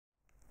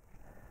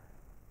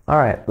All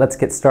right, let's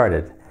get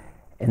started.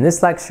 In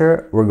this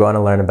lecture, we're going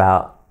to learn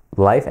about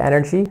life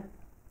energy,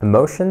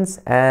 emotions,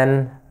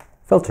 and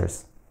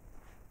filters.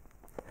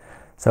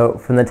 So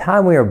from the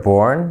time we are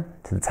born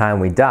to the time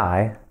we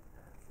die,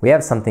 we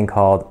have something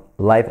called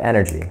life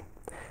energy.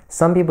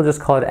 Some people just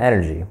call it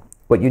energy,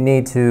 what you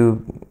need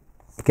to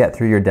get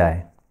through your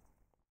day.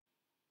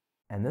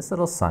 And this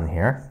little sun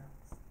here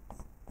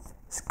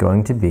is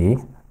going to be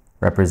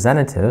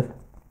representative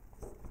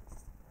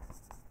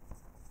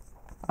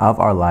of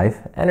our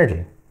life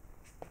energy.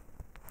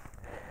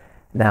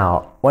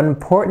 Now, one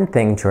important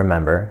thing to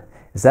remember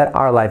is that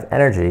our life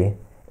energy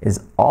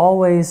is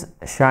always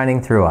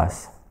shining through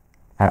us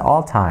at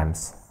all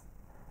times,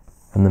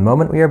 from the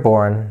moment we are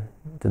born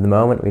to the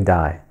moment we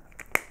die.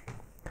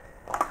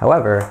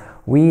 However,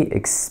 we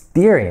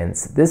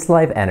experience this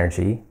life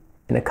energy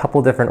in a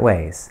couple different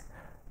ways.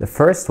 The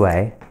first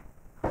way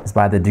is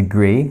by the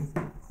degree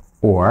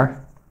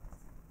or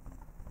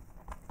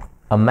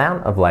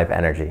amount of life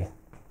energy.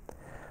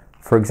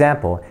 For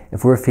example,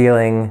 if we're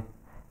feeling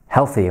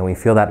healthy and we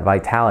feel that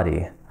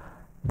vitality,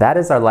 that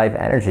is our life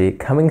energy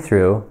coming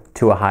through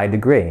to a high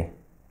degree.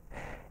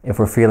 If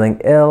we're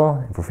feeling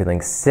ill, if we're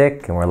feeling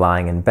sick and we're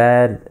lying in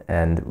bed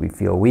and we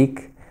feel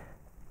weak,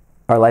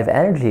 our life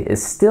energy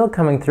is still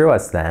coming through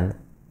us then,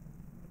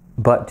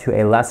 but to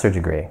a lesser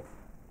degree.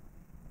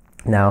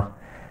 Now,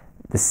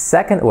 the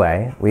second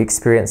way we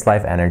experience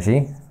life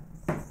energy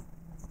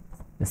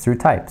is through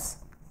types.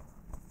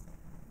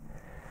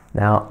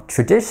 Now,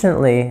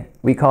 traditionally,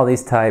 we call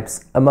these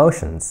types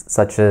emotions,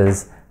 such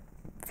as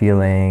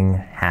feeling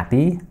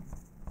happy,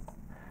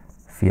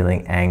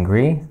 feeling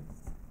angry,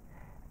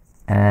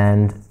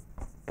 and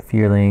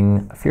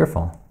feeling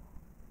fearful.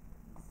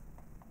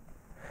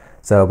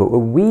 But what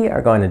we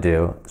are going to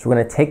do is we're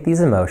going to take these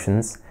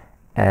emotions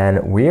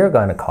and we are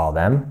going to call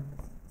them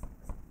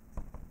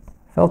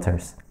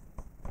filters.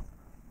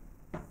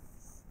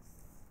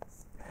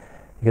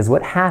 Because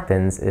what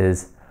happens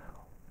is,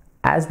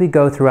 as we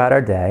go throughout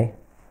our day,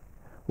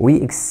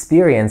 we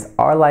experience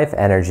our life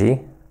energy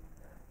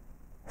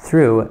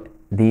through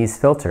these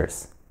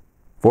filters.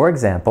 For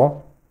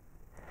example,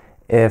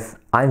 if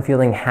I'm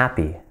feeling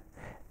happy,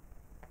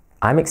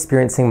 I'm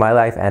experiencing my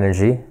life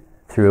energy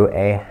through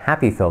a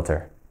happy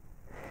filter.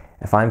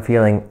 If I'm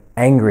feeling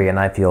angry and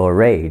I feel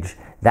rage,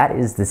 that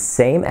is the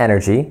same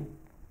energy,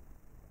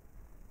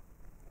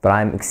 but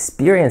I'm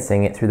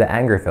experiencing it through the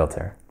anger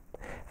filter.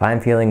 If I'm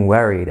feeling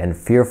worried and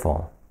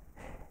fearful,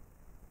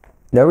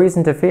 no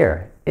reason to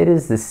fear. It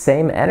is the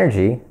same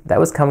energy that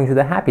was coming through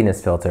the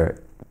happiness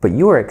filter, but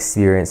you are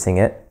experiencing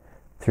it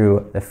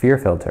through the fear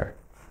filter.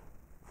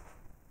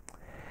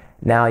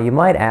 Now, you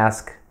might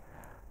ask,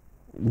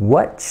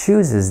 what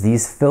chooses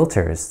these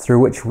filters through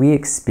which we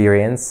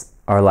experience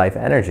our life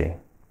energy?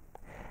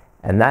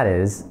 And that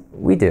is,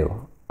 we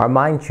do. Our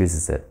mind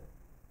chooses it.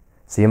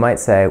 So you might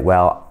say,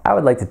 well, I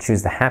would like to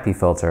choose the happy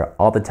filter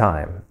all the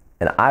time,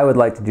 and I would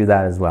like to do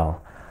that as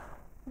well.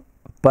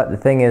 But the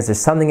thing is, there's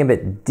something a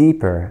bit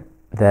deeper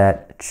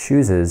that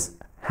chooses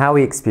how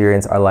we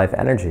experience our life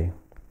energy.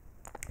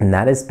 And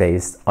that is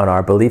based on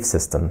our belief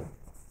system.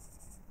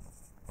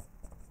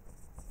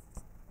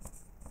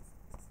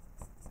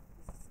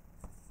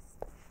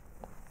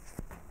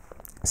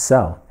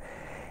 So,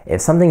 if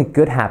something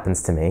good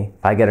happens to me,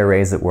 if I get a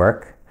raise at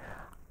work,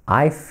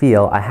 I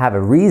feel I have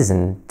a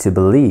reason to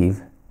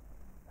believe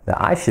that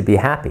I should be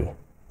happy.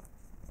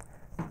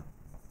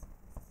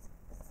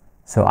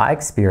 So I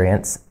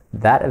experience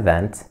that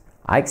event,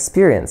 I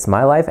experience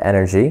my life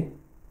energy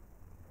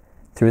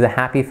through the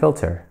happy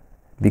filter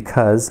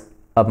because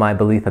of my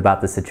belief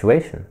about the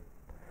situation.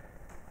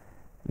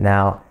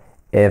 Now,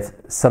 if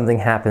something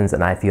happens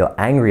and I feel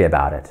angry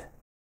about it,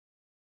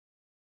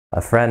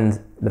 a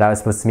friend that I was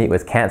supposed to meet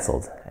with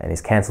canceled, and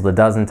he's canceled a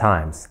dozen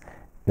times.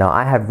 Now,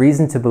 I have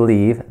reason to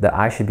believe that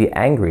I should be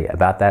angry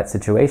about that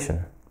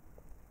situation.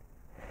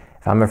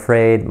 If I'm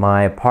afraid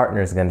my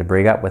partner is going to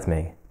break up with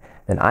me,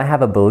 then I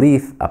have a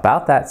belief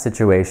about that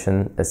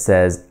situation that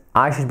says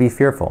I should be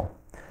fearful.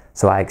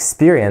 So I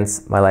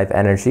experience my life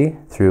energy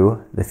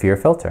through the fear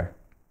filter.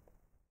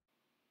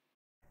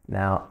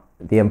 Now,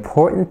 the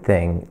important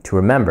thing to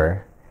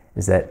remember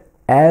is that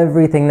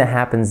everything that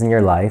happens in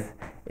your life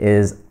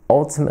is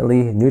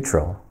ultimately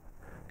neutral.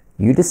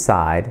 You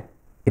decide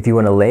if you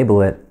want to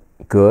label it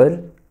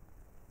good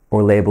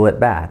or label it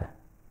bad.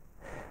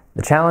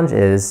 The challenge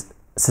is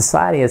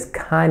society has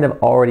kind of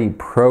already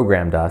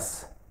programmed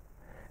us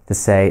to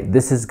say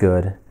this is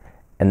good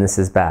and this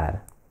is bad.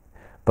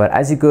 But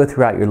as you go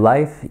throughout your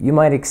life, you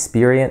might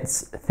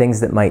experience things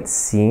that might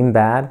seem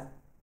bad.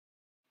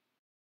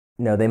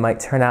 They might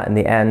turn out in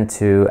the end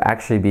to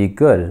actually be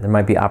good. There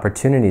might be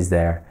opportunities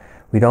there.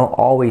 We don't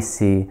always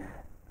see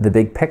the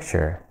big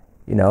picture.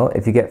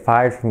 If you get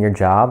fired from your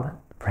job,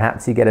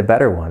 perhaps you get a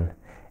better one.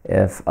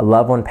 If a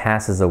loved one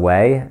passes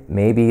away,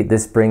 maybe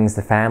this brings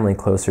the family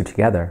closer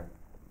together.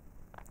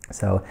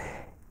 So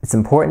it's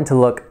important to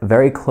look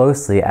very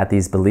closely at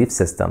these belief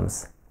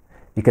systems,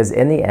 because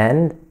in the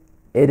end,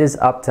 it is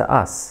up to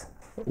us.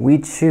 We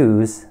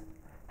choose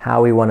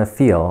how we want to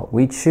feel.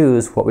 We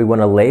choose what we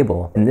want to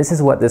label. And this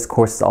is what this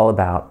course is all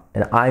about.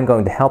 And I'm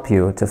going to help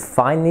you to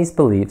find these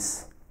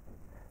beliefs,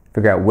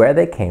 figure out where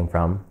they came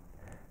from,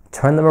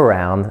 turn them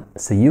around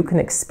so you can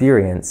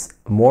experience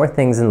more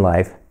things in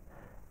life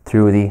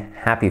through the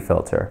happy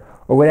filter,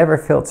 or whatever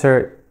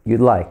filter you'd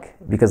like.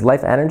 Because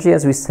life energy,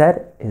 as we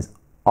said, is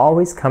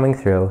always coming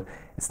through.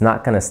 It's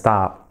not going to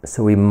stop.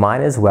 So we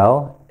might as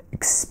well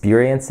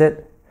experience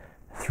it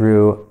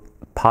through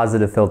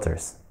positive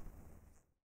filters.